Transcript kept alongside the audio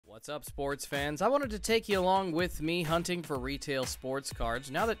What's up, sports fans? I wanted to take you along with me hunting for retail sports cards.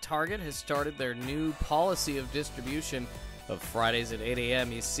 Now that Target has started their new policy of distribution of Fridays at 8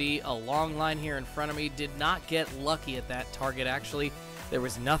 a.m., you see a long line here in front of me. Did not get lucky at that Target, actually. There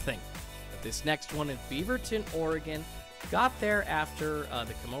was nothing. But this next one in Beaverton, Oregon, got there after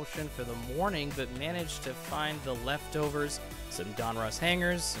the commotion for the morning, but managed to find the leftovers, some Donruss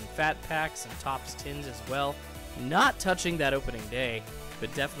hangers, some fat packs, and Topps tins as well. Not touching that opening day,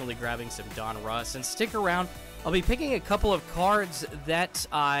 but definitely grabbing some Donruss. And stick around, I'll be picking a couple of cards that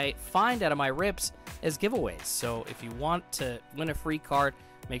I find out of my rips as giveaways. So if you want to win a free card,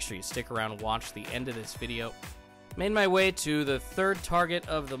 make sure you stick around and watch the end of this video. Made my way to the third Target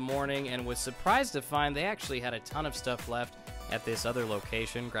of the morning and was surprised to find they actually had a ton of stuff left at this other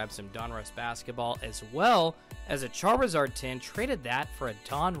location. Grabbed some Donruss basketball as well as a Charizard tin. Traded that for a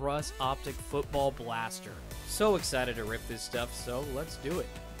Donruss Optic Football Blaster. So excited to rip this stuff, so let's do it.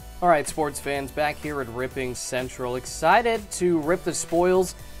 Alright, sports fans, back here at Ripping Central. Excited to rip the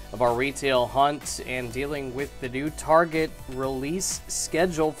spoils of our retail hunt and dealing with the new Target release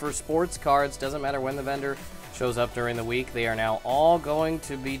schedule for sports cards. Doesn't matter when the vendor shows up during the week. They are now all going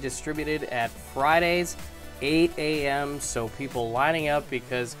to be distributed at Fridays, 8 a.m. So people lining up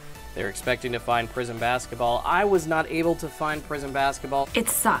because they're expecting to find Prism Basketball. I was not able to find Prism Basketball. It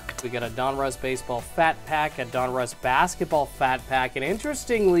sucked. We got a Donruss Baseball Fat Pack, a Donruss Basketball Fat Pack, and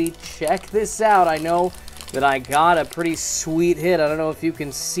interestingly, check this out. I know that I got a pretty sweet hit. I don't know if you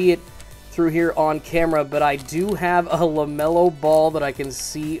can see it through here on camera, but I do have a LaMelo Ball that I can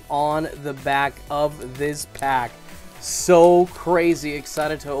see on the back of this pack. So crazy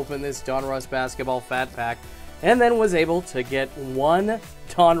excited to open this Donruss Basketball Fat Pack, and then was able to get one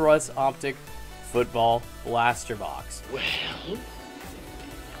Donruss Optic Football Blaster Box. Well,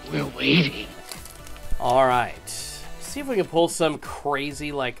 we're waiting. All right, see if we can pull some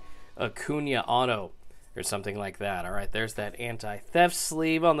crazy like Acuna Auto or something like that. All right, there's that anti-theft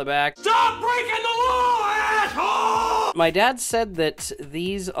sleeve on the back. Stop breaking the law, asshole! My dad said that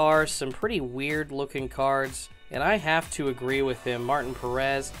these are some pretty weird looking cards, and I have to agree with him. Martin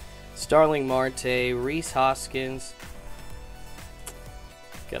Perez, Starling Marte, Reese Hoskins,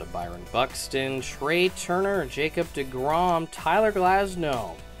 got a Byron Buxton, Trey Turner, Jacob deGrom, Tyler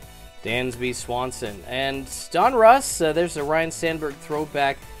Glasnow, Dansby Swanson, and Donruss. There's a Ryan Sandberg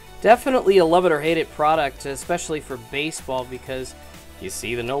throwback. Definitely a love it or hate it product, especially for baseball, because you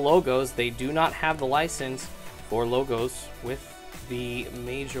see the no logos. They do not have the license for logos with the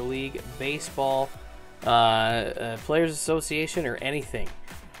Major League Baseball Players Association or anything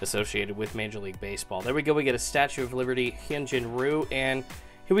associated with Major League Baseball. There we go. We get a Statue of Liberty Hyunjin Ryu, and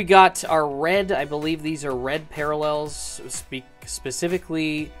here we got our red. I believe these are red parallels,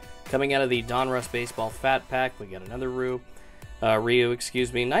 specifically coming out of the Donruss Baseball Fat Pack. We got another Ryu,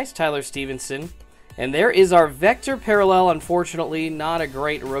 excuse me. Nice Tyler Stevenson. And there is our Vector parallel. Unfortunately, not a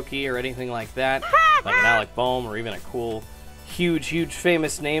great rookie or anything like that, like an Alec Boehm or even a cool, huge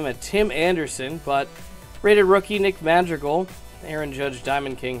famous name, a Tim Anderson, but rated rookie Nick Madrigal, Aaron Judge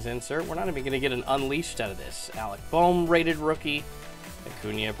Diamond Kings insert. We're not even going to get an Unleashed out of this. Alec Boehm rated rookie,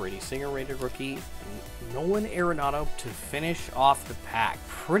 Acuna, Brady Singer rated rookie, Nolan Arenado to finish off the pack.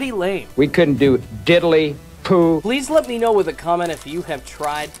 Pretty lame. We couldn't do diddly poo. Please let me know with a comment if you have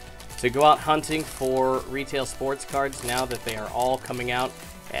tried to go out hunting for retail sports cards now that they are all coming out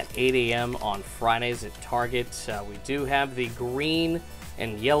at 8 a.m. on Fridays at Target. We do have the green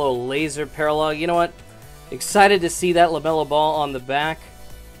and yellow laser parallel. You know what? Excited to see that LaMelo Ball on the back.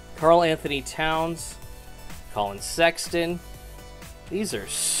 Karl Anthony Towns, Colin Sexton. These are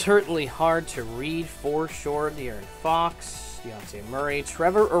certainly hard to read for sure. De'Aaron Fox, Deontay Murray,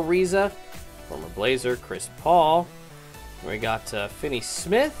 Trevor Ariza, former Blazer, Chris Paul. We got Finney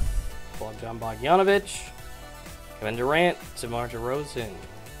Smith, Bogdan Bogdanovic, Kevin Durant, DeMar DeRozan.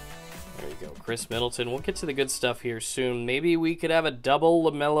 There you go, Chris Middleton. We'll get to the good stuff here soon. Maybe we could have a double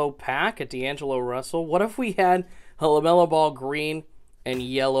LaMelo pack at D'Angelo Russell. What if we had a LaMelo Ball green and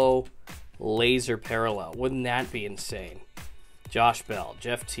yellow laser parallel? Wouldn't that be insane? Josh Bell,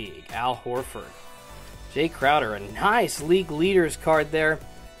 Jeff Teague, Al Horford, Jay Crowder. A nice league leaders card there.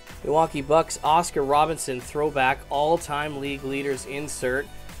 Milwaukee Bucks, Oscar Robinson throwback, all-time league leaders insert.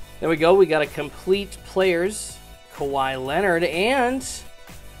 There we go. We got a complete players, Kawhi Leonard, and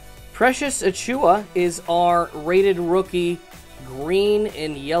Precious Achiuwa is our rated rookie green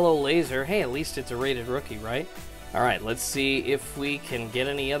and yellow laser. Hey, at least it's a rated rookie, right? All right, let's see if we can get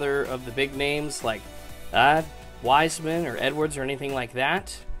any other of the big names like Wiseman or Edwards or anything like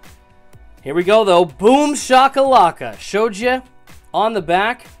that. Here we go, though. Boom shakalaka. Showed you on the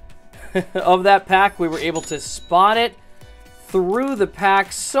back of that pack. We were able to spot it. through the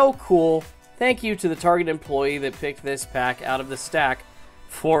pack. So cool. Thank you to the Target employee that picked this pack out of the stack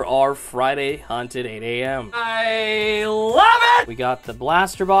for our Friday hunt at 8 a.m. I love it! We got the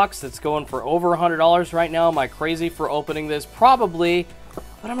blaster box that's going for over $100 right now. Am I crazy for opening this? Probably,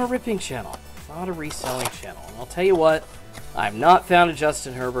 but I'm a ripping channel, not a reselling channel. And I'll tell you what, I've not found a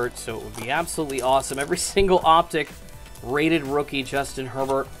Justin Herbert, so it would be absolutely awesome. Every single Optic rated rookie Justin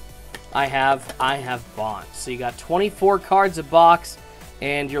Herbert I have bought. So you got 24 cards a box,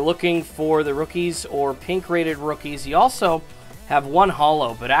 and you're looking for the rookies or pink rated rookies. You also have one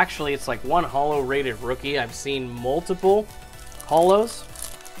holo, but actually it's like one holo rated rookie. I've seen multiple holos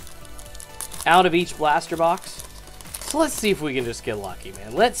out of each blaster box. So let's see if we can just get lucky,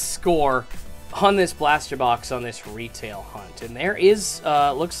 man. Let's score on this blaster box on this retail hunt. And there is,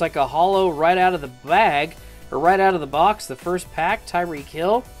 looks like a holo right out of the bag, or right out of the box. The first pack, Tyreek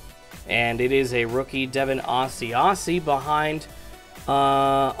Hill. And it is a rookie, Devin Aussie behind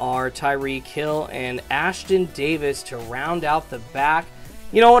our Tyreek Hill and Ashton Davis to round out the back.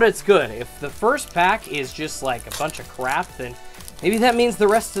 You know what? It's good. If the first pack is just like a bunch of crap, then maybe that means the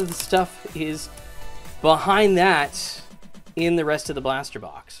rest of the stuff is behind that in the rest of the blaster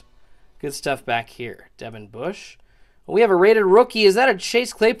box. Good stuff back here. Devin Bush. We have a rated rookie. Is that a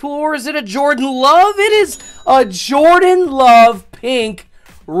Chase Claypool or is it a Jordan Love? It is a Jordan Love pink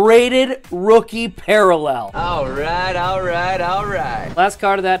rated rookie parallel. All right. Last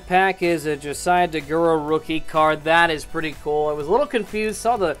card of that pack is a Josiah Degura rookie card. That is pretty cool. I was a little confused.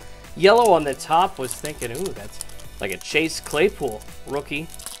 Saw the yellow on the top. Was thinking, ooh, that's like a Chase Claypool rookie.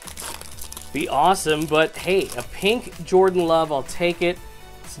 Be awesome. But hey, a pink Jordan Love. I'll take it.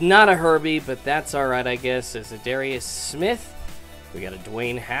 It's not a Herbie, but that's all right, I guess. It's a Darius Smith. We got a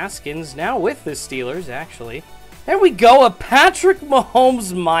Dwayne Haskins now with the Steelers, actually. There we go, a Patrick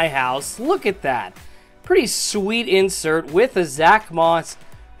Mahomes My House. Look at that. Pretty sweet insert with a Zach Moss,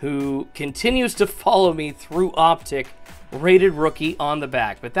 who continues to follow me through Optic, rated rookie on the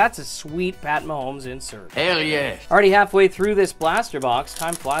back. But that's a sweet Pat Mahomes insert. Hell yeah. Already halfway through this blaster box.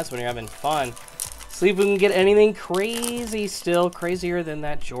 Time flies when you're having fun. See if we can get anything crazy still. Crazier than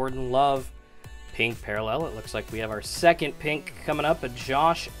that Jordan Love pink parallel. It looks like we have our second pink coming up, a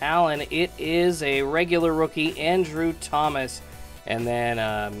Josh Allen. It is a regular rookie, Andrew Thomas, and then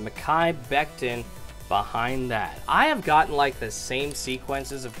Mekhi Becton behind that. I have gotten like the same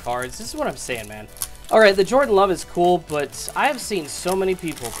sequences of cards. This is what I'm saying, man. All right, the Jordan Love is cool, but I have seen so many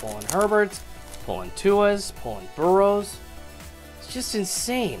people pulling Herberts, pulling Tuas, pulling Burrows. It's just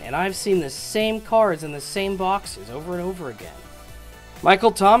insane, and I've seen the same cards in the same boxes over and over again.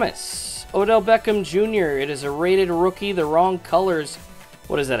 Michael Thomas. Odell Beckham Jr. It is a rated rookie, the wrong colors.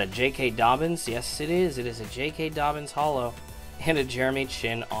 What is that, a J.K. Dobbins? Yes, it is. It is a J.K. Dobbins holo and a Jeremy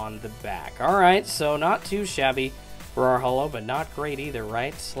Chin on the back. All right, so not too shabby for our holo, but not great either,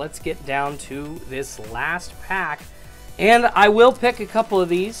 right? So let's get down to this last pack. And I will pick a couple of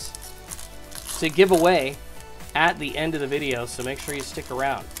these to give away at the end of the video, so make sure you stick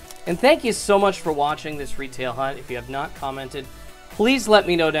around. And thank you so much for watching this retail hunt. If you have not commented, please let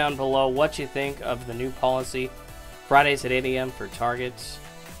me know down below what you think of the new policy. Fridays at 8 a.m. for Targets.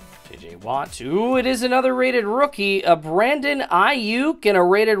 J.J. Watt. Ooh, it is another rated rookie. A Brandon Ayuk and a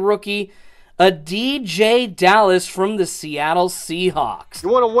rated rookie. A DJ Dallas from the Seattle Seahawks. You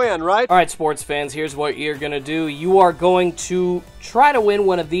want to win, right? All right, sports fans, here's what you're going to do. You are going to try to win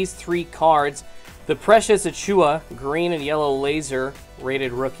one of these three cards. The Precious Achua, green and yellow laser,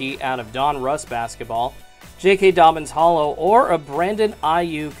 rated rookie out of Don Russ basketball. J.K. Dobbins holo, or a Brandon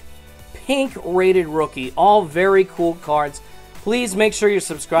Ayuk pink rated rookie. All very cool cards. Please make sure you're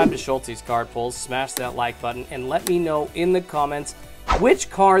subscribed to Schultz's Card Pulls. Smash that like button and let me know in the comments which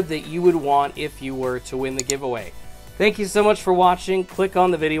card that you would want if you were to win the giveaway. Thank you so much for watching. Click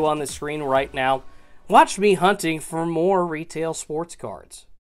on the video on the screen right now. Watch me hunting for more retail sports cards.